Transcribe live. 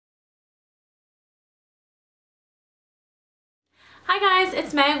Hi guys,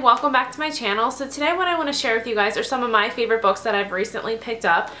 it's Meg. Welcome back to my channel. So today what I want to share with you guys are some of my favorite books that I've recently picked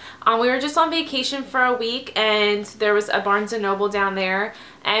up. We were just on vacation for a week and there was a Barnes & Noble down there,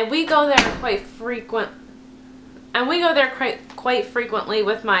 and we go there quite frequently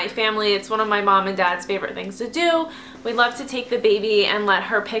with my family. It's one of my mom and dad's favorite things to do. We love to take the baby and let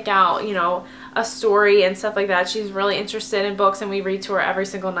her pick out, you know, a story and stuff like that. She's really interested in books and we read to her every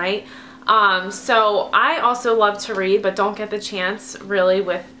single night. So I also love to read, but don't get the chance really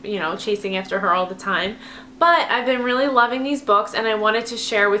with, you know, chasing after her all the time. But I've been really loving these books and I wanted to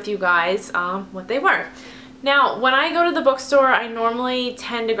share with you guys what they were. Now, when I go to the bookstore, I normally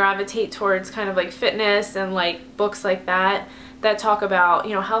tend to gravitate towards kind of like fitness and like books like that talk about,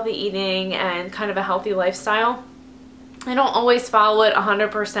 you know, healthy eating and kind of a healthy lifestyle. I don't always follow it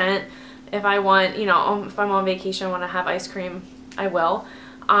 100%. If I want, you know, if I'm on vacation, I want to have ice cream, I will.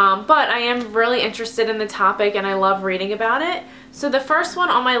 But I am really interested in the topic and I love reading about it. So the first one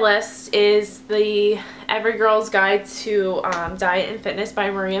on my list is the Every Girl's Guide to Diet and Fitness by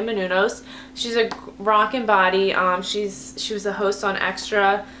Maria Menounos. She's a rockin' body. She was a host on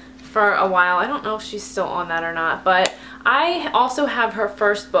Extra for a while. I don't know if she's still on that or not, but I also have her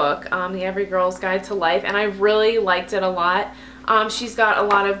first book, the Every Girl's Guide to Life, and I really liked it a lot. She's got a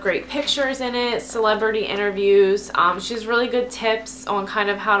lot of great pictures in it, celebrity interviews. She has really good tips on kind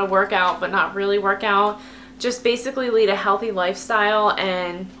of how to work out but not really work out. Just basically lead a healthy lifestyle,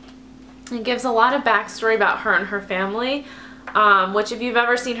 and it gives a lot of backstory about her and her family, which if you've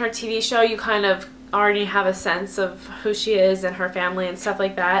ever seen her TV show, you kind of already have a sense of who she is and her family and stuff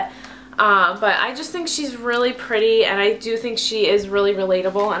like that. But I just think she's really pretty, and I do think she is really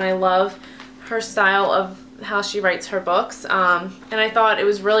relatable, and I love her style of how she writes her books. And I thought it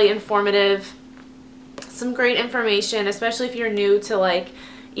was really informative, some great information, especially if you're new to like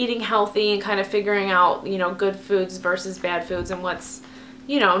eating healthy and kind of figuring out, you know, good foods versus bad foods and what's,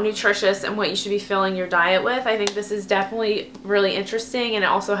 you know, nutritious and what you should be filling your diet with. I think this is definitely really interesting, and it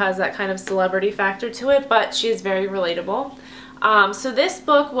also has that kind of celebrity factor to it, but she is very relatable. So this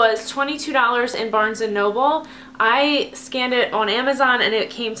book was $22 in Barnes & Noble. I scanned it on Amazon and it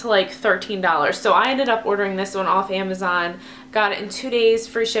came to like $13. So I ended up ordering this one off Amazon. Got it in 2 days,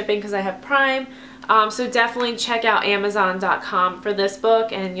 free shipping because I have Prime. So definitely check out Amazon.com for this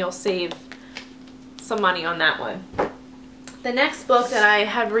book and you'll save some money on that one. The next book that I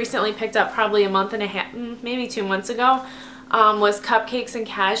have recently picked up probably a month and a half, maybe 2 months ago, was Cupcakes and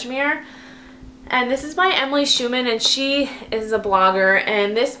Cashmere. And this is by Emily Schuman, and she is a blogger,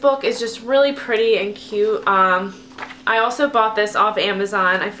 and this book is just really pretty and cute. I also bought this off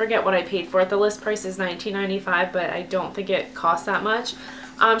Amazon. I forget what I paid for it. The list price is $19.95, but I don't think it costs that much.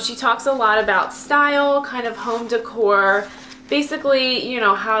 She talks a lot about style, kind of home decor, basically, you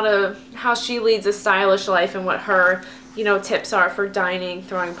know, how she leads a stylish life and what her, you know, tips are for dining,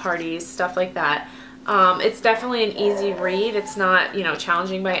 throwing parties, stuff like that. It's definitely an easy read. It's not, you know,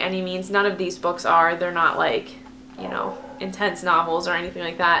 challenging by any means. None of these books are. They're not like, you know, intense novels or anything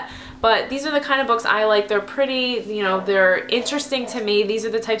like that. But these are the kind of books I like. They're pretty, you know, they're interesting to me. These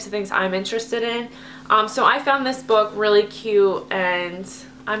are the types of things I'm interested in. So I found this book really cute and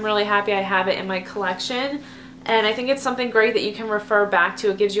I'm really happy I have it in my collection. And I think it's something great that you can refer back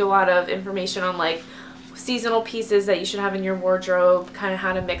to. It gives you a lot of information on like seasonal pieces that you should have in your wardrobe, kind of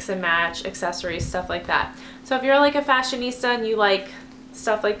how to mix and match, accessories, stuff like that. So if you're like a fashionista and you like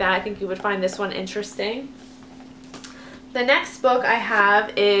stuff like that, I think you would find this one interesting. The next book I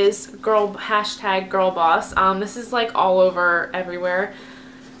have is #Girlboss. This is like all over everywhere.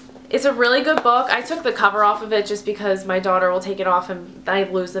 It's a really good book. I took the cover off of it just because my daughter will take it off and I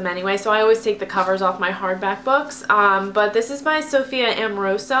lose them anyway, so I always take the covers off my hardback books. But this is by Sophia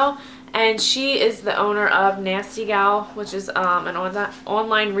Amoruso, and she is the owner of Nasty Gal, which is an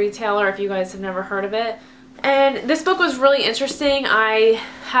online retailer if you guys have never heard of it. And this book was really interesting. I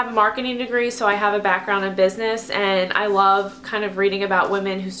have a marketing degree, so I have a background in business, and I love kind of reading about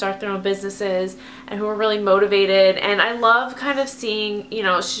women who start their own businesses and who are really motivated. And I love kind of seeing, you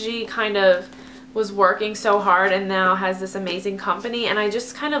know, she kind of was working so hard and now has this amazing company, and I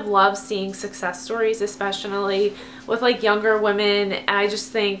just kind of love seeing success stories, especially with like younger women. I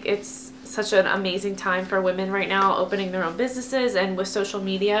just think it's such an amazing time for women right now opening their own businesses, and with social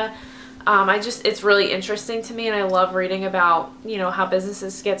media. It's really interesting to me, and I love reading about, you know, how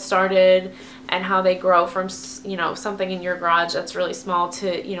businesses get started and how they grow from, you know, something in your garage that's really small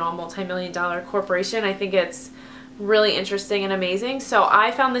to, you know, a multi-million-dollar corporation. I think it's really interesting and amazing. So I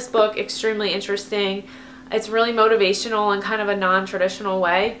found this book extremely interesting. It's really motivational in kind of a non-traditional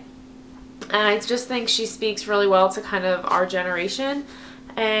way, and I just think she speaks really well to kind of our generation,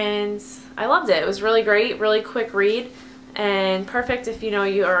 and I loved it. It was really great, really quick read, and perfect if you know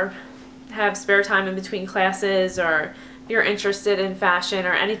you have spare time in between classes, or you're interested in fashion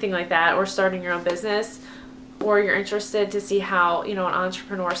or anything like that, or starting your own business, or you're interested to see how, you know, an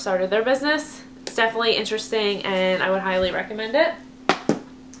entrepreneur started their business. It's definitely interesting and I would highly recommend it.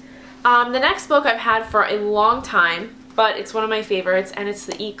 The next book I've had for a long time, but it's one of my favorites, and it's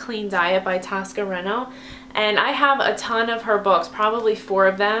the Eat Clean Diet by Tosca Reno. And I have a ton of her books, probably 4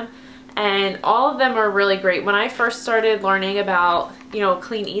 of them, and all of them are really great. When I first started learning about, you know,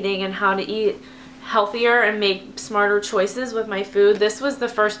 clean eating and how to eat healthier and make smarter choices with my food, this was the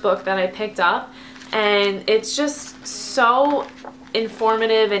first book that I picked up, and it's just so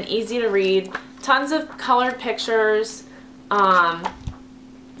informative and easy to read. Tons of colored pictures,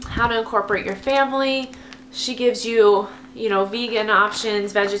 how to incorporate your family. She gives you, you know, vegan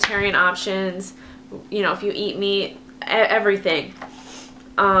options, vegetarian options, you know, if you eat meat, everything.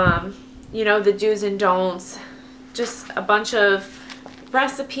 You know, the do's and don'ts, just a bunch of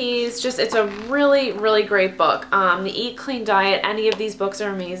recipes. Just, it's a really, really great book. The Eat Clean Diet, any of these books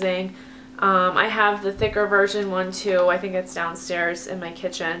are amazing. I have the thicker version one too. I think it's downstairs in my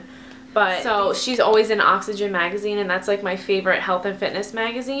kitchen. But so she's always in Oxygen magazine, and that's like my favorite health and fitness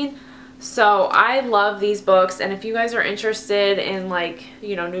magazine. So I love these books, and if you guys are interested in, like,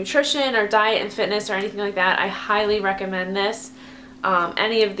 you know, nutrition or diet and fitness or anything like that, I highly recommend this.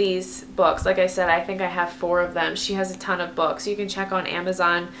 Any of these books, like I said, I think I have 4 of them. She has a ton of books. You can check on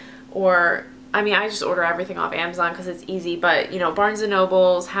Amazon, or, I mean, I just order everything off Amazon because it's easy, but, you know, Barnes &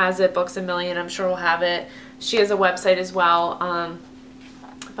 Nobles has it, Books A Million, I'm sure will have it. She has a website as well.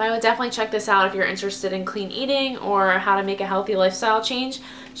 But I would definitely check this out if you're interested in clean eating or how to make a healthy lifestyle change.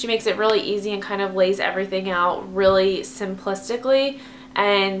 She makes it really easy and kind of lays everything out really simplistically,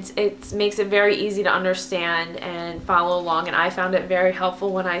 and it makes it very easy to understand and follow along, and I found it very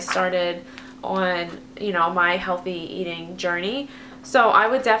helpful when I started on, you know, my healthy eating journey. So I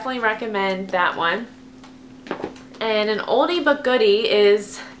would definitely recommend that one. And an oldie but goodie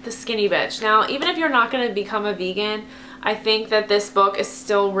is The Skinny Bitch. Now, even if you're not going to become a vegan, I think that this book is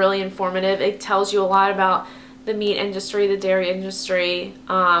still really informative. It tells you a lot about the meat industry, the dairy industry.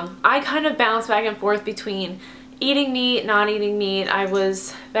 I kind of bounce back and forth between eating meat, not eating meat. I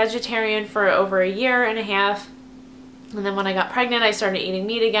was vegetarian for over 1.5 years, and then when I got pregnant, I started eating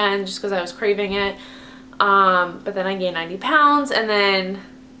meat again just because I was craving it. But then I gained 90 pounds, and then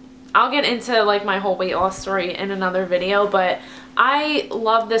I'll get into like my whole weight loss story in another video, but I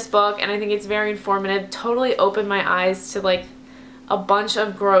love this book and I think it's very informative. Totally opened my eyes to like a bunch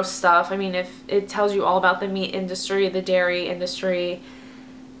of gross stuff. I mean, if it tells you all about the meat industry, the dairy industry,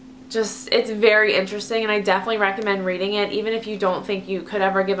 just, it's very interesting, and I definitely recommend reading it even if you don't think you could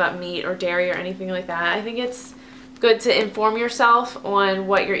ever give up meat or dairy or anything like that. I think it's good to inform yourself on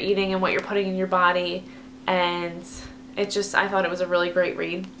what you're eating and what you're putting in your body, and it just, I thought it was a really great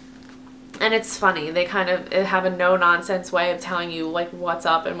read. And it's funny, they kind of have a no-nonsense way of telling you like what's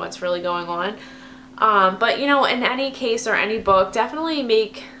up and what's really going on. But you know, in any case or any book, definitely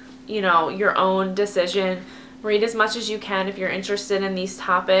make, you know, your own decision. Read as much as you can if you're interested in these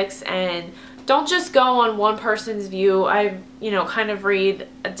topics, and don't just go on one person's view. I, you know, kind of read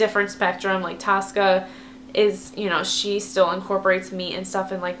a different spectrum. Like Tosca is, you know, she still incorporates meat and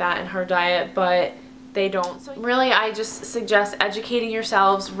stuff and like that in her diet, but they don't. So really, I just suggest educating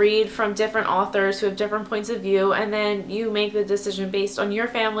yourselves, read from different authors who have different points of view, and then you make the decision based on your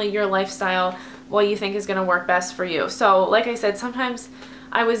family, your lifestyle, what you think is going to work best for you. So like I said, sometimes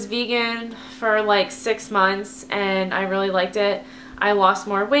I was vegan for like 6 months and I really liked it. I lost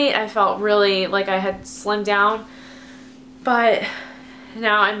more weight. I felt really like I had slimmed down, but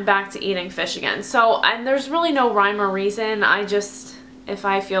now I'm back to eating fish again. So, and there's really no rhyme or reason. I just, if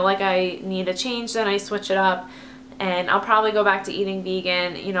I feel like I need a change, then I switch it up, and I'll probably go back to eating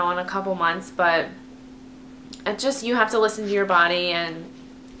vegan, you know, in a couple months. But it just, you have to listen to your body and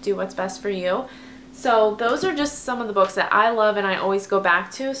do what's best for you. So those are just some of the books that I love and I always go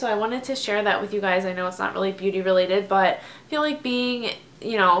back to. So I wanted to share that with you guys. I know it's not really beauty related, but I feel like being,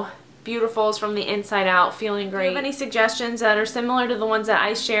 you know, beautiful is from the inside out, feeling great. If you have any suggestions that are similar to the ones that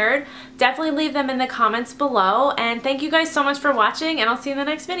I shared, definitely leave them in the comments below. And thank you guys so much for watching, and I'll see you in the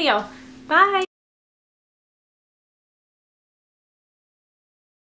next video. Bye!